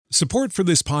Support for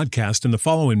this podcast and the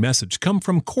following message come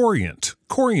from Corient.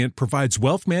 Corient provides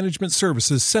wealth management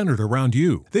services centered around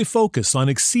you. They focus on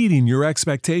exceeding your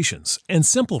expectations and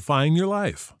simplifying your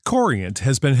life. Corient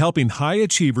has been helping high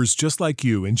achievers just like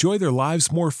you enjoy their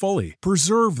lives more fully,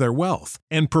 preserve their wealth,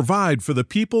 and provide for the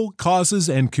people, causes,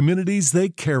 and communities they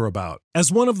care about. As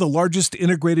one of the largest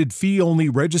integrated fee-only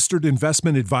registered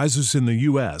investment advisors in the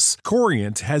U.S.,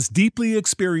 Corient has deeply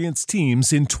experienced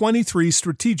teams in 23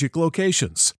 strategic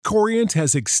locations. Corient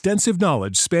has extensive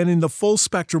knowledge spanning the full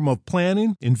spectrum of planning,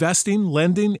 investing,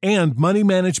 lending, and money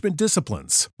management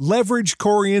disciplines. Leverage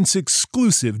Corient's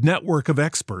exclusive network of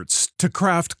experts to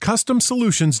craft custom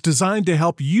solutions designed to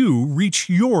help you reach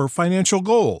your financial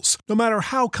goals, no matter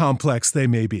how complex they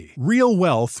may be. Real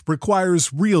wealth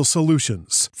requires real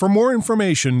solutions. For more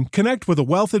information, connect with a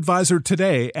wealth advisor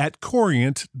today at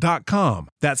Corient.com.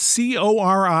 That's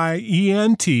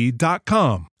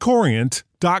Corient.com.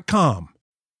 Corient.com.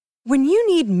 When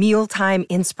you need mealtime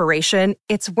inspiration,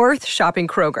 it's worth shopping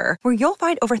Kroger, where you'll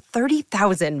find over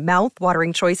 30,000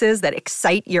 mouth-watering choices that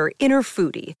excite your inner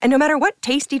foodie. And no matter what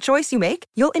tasty choice you make,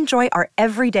 you'll enjoy our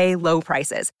everyday low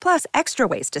prices, plus extra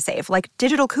ways to save, like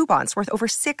digital coupons worth over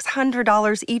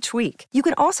 $600 each week. You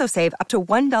can also save up to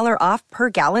 $1 off per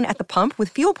gallon at the pump with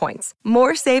fuel points.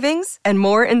 More savings and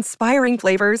more inspiring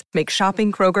flavors make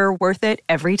shopping Kroger worth it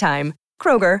every time.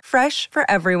 Kroger, fresh for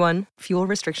everyone. Fuel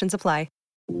restrictions apply.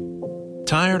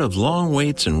 Tired of long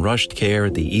waits and rushed care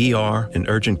at the ER and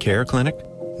urgent care clinic?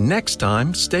 Next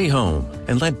time, stay home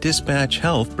and let Dispatch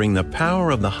Health bring the power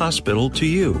of the hospital to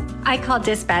you. I call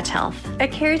Dispatch Health. A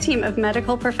care team of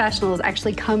medical professionals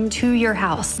actually come to your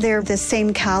house. They're the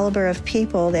same caliber of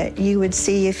people that you would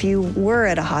see if you were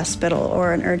at a hospital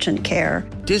or an urgent care.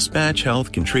 Dispatch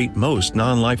Health can treat most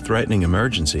non-life-threatening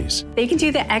emergencies. They can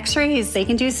do the x-rays, they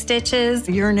can do stitches,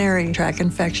 urinary tract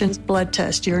infections, blood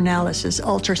test, urinalysis,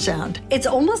 ultrasound. It's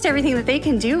almost everything that they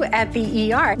can do at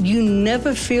the ER. You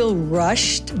never feel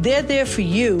rushed. They're there for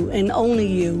you and only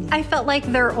you. I felt like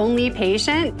their only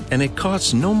patient. And it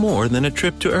costs no more than a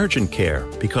trip to urgent care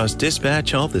because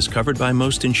Dispatch Health is covered by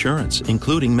most insurance,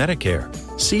 including Medicare.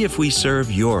 See if we serve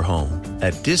your home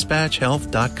at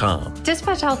dispatchhealth.com.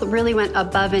 Dispatch Health really went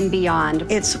above and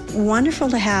beyond. It's wonderful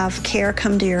to have care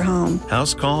come to your home.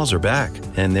 House calls are back,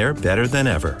 and they're better than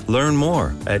ever. Learn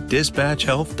more at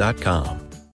dispatchhealth.com.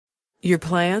 Your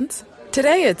plans?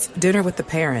 Today it's dinner with the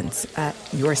parents at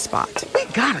your spot. We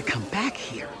gotta come back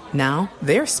here. Now,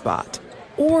 their spot.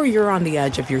 Or you're on the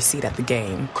edge of your seat at the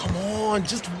game. Come on,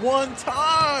 just one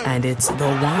time. And it's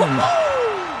the one.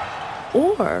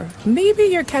 Or maybe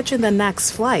you're catching the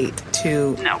next flight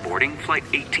to... Now boarding flight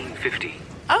 1850.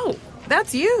 Oh,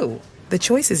 that's you. The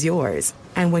choice is yours.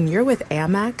 And when you're with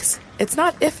Amex, it's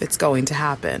not if it's going to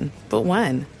happen, but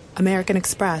when. American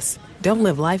Express. Don't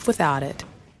live life without it.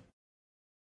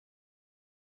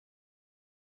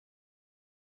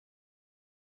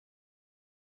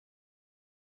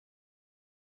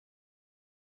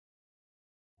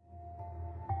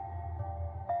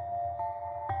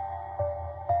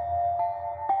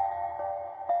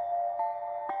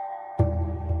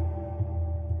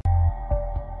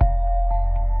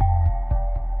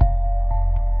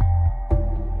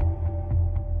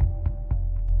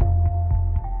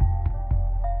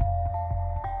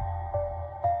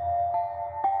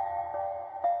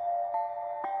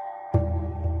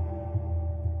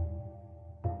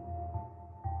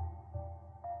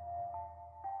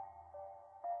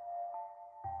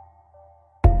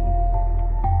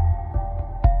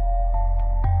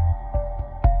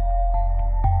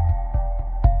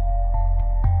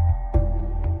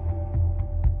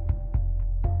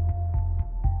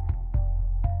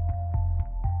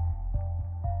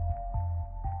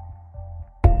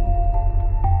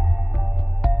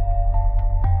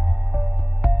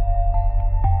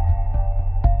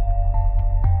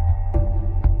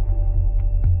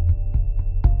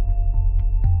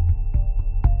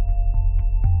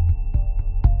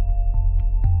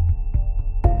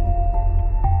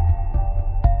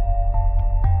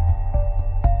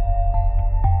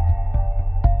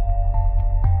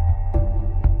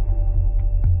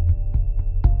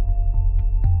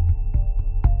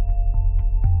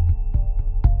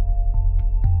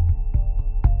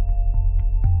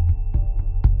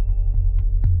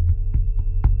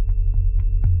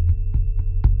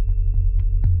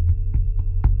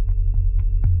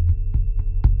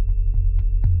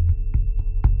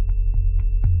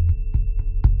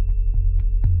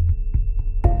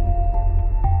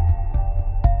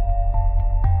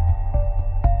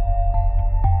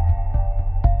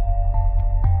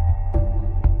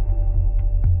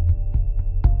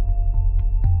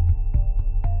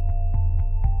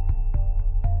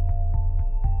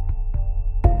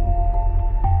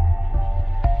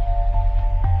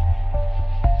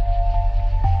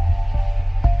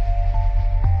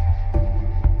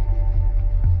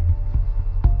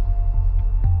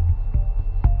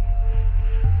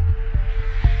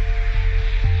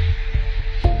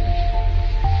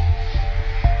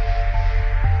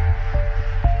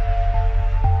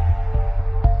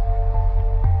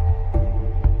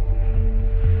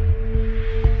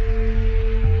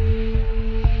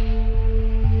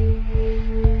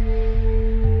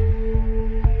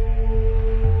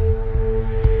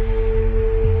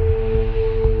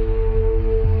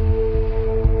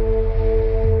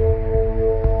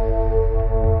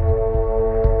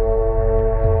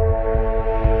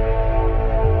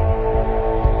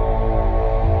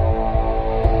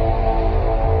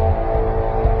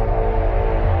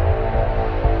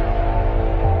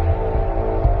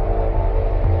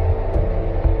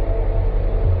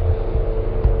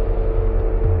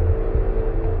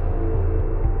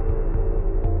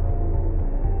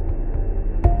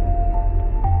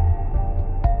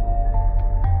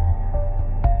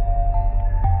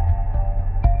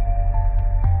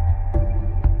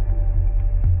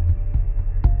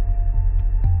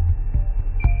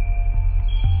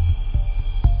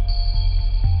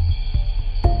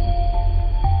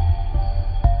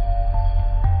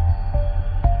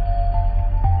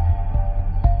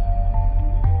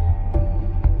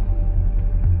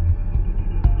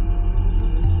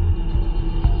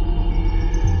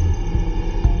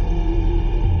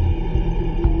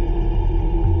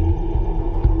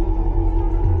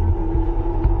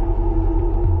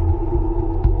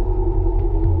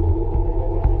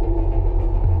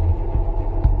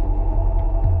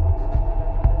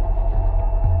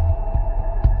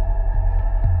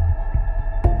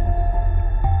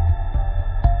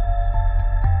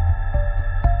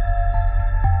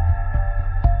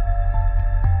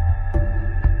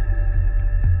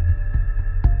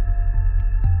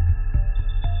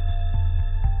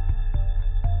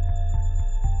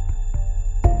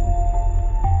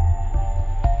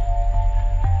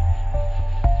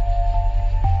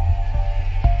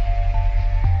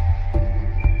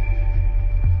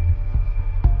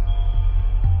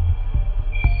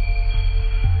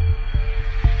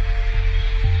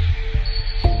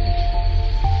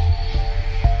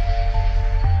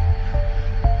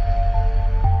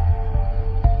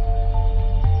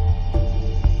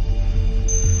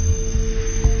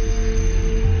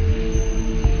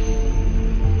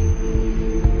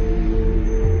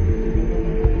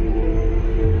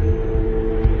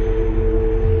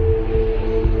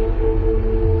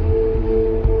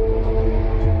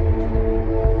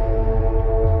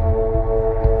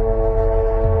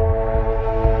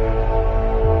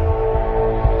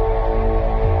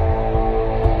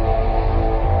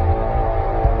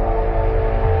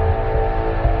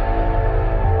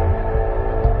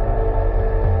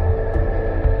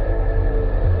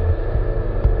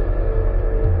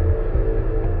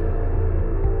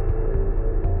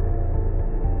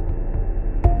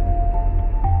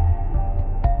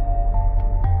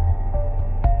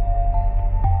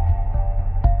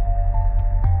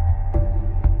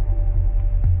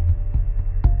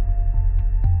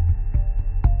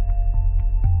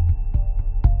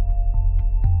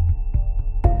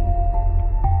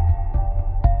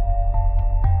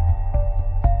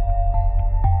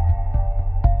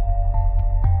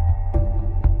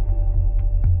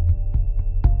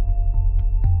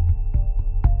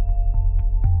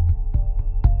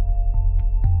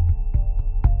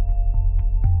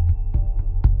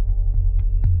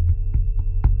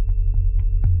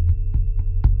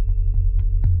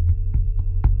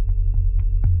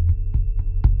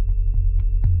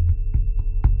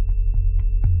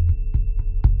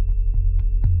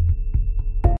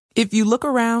 If you look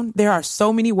around, there are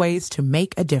so many ways to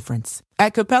make a difference.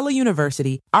 At Capella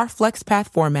University, our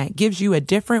FlexPath format gives you a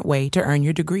different way to earn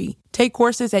your degree. Take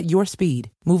courses at your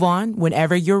speed. Move on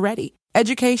whenever you're ready.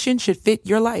 Education should fit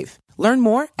your life. Learn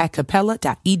more at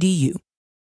capella.edu.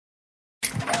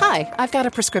 Hi, I've got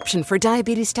a prescription for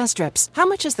diabetes test strips. How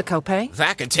much is the copay?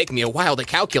 That could take me a while to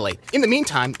calculate. In the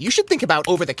meantime, you should think about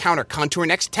over-the-counter Contour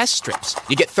Next test strips.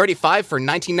 You get 35 for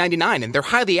 $19.99, and they're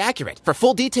highly accurate. For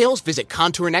full details, visit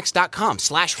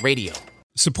contournext.com/radio.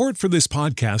 Support for this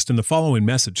podcast and the following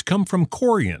message come from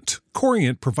Corient.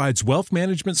 Corient provides wealth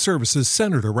management services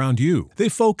centered around you. They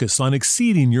focus on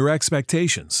exceeding your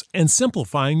expectations and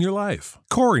simplifying your life.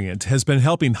 Corient has been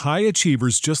helping high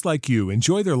achievers just like you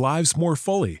enjoy their lives more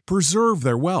fully, preserve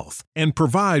their wealth, and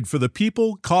provide for the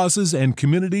people, causes, and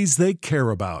communities they care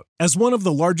about. As one of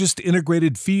the largest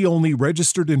integrated fee-only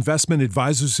registered investment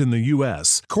advisors in the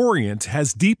U.S., Corient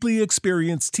has deeply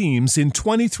experienced teams in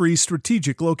 23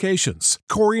 strategic locations.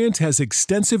 Corient has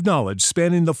extensive knowledge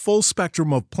spanning the full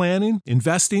spectrum of planning,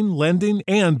 investing, lending,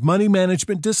 and money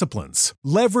management disciplines.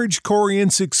 Leverage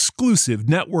Corient's exclusive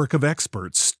network of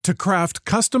experts to craft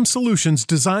custom solutions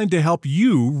designed to help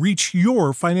you reach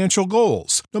your financial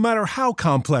goals, no matter how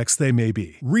complex they may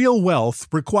be. Real wealth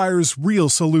requires real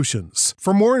solutions.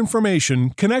 For more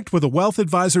information, connect with a wealth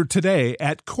advisor today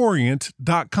at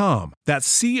Corient.com.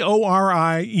 That's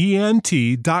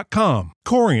Corient.com.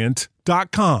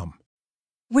 Corient.com.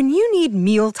 When you need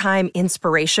mealtime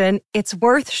inspiration, it's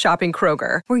worth shopping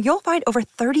Kroger, where you'll find over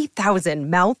 30,000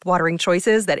 mouth-watering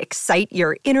choices that excite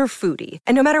your inner foodie.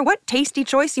 And no matter what tasty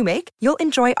choice you make, you'll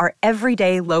enjoy our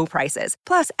everyday low prices,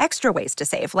 plus extra ways to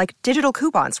save, like digital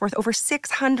coupons worth over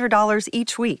 $600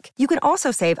 each week. You can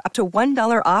also save up to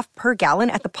 $1 off per gallon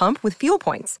at the pump with fuel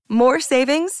points. More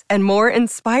savings and more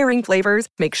inspiring flavors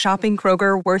make shopping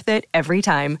Kroger worth it every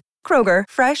time. Kroger,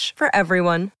 fresh for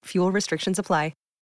everyone. Fuel restrictions apply.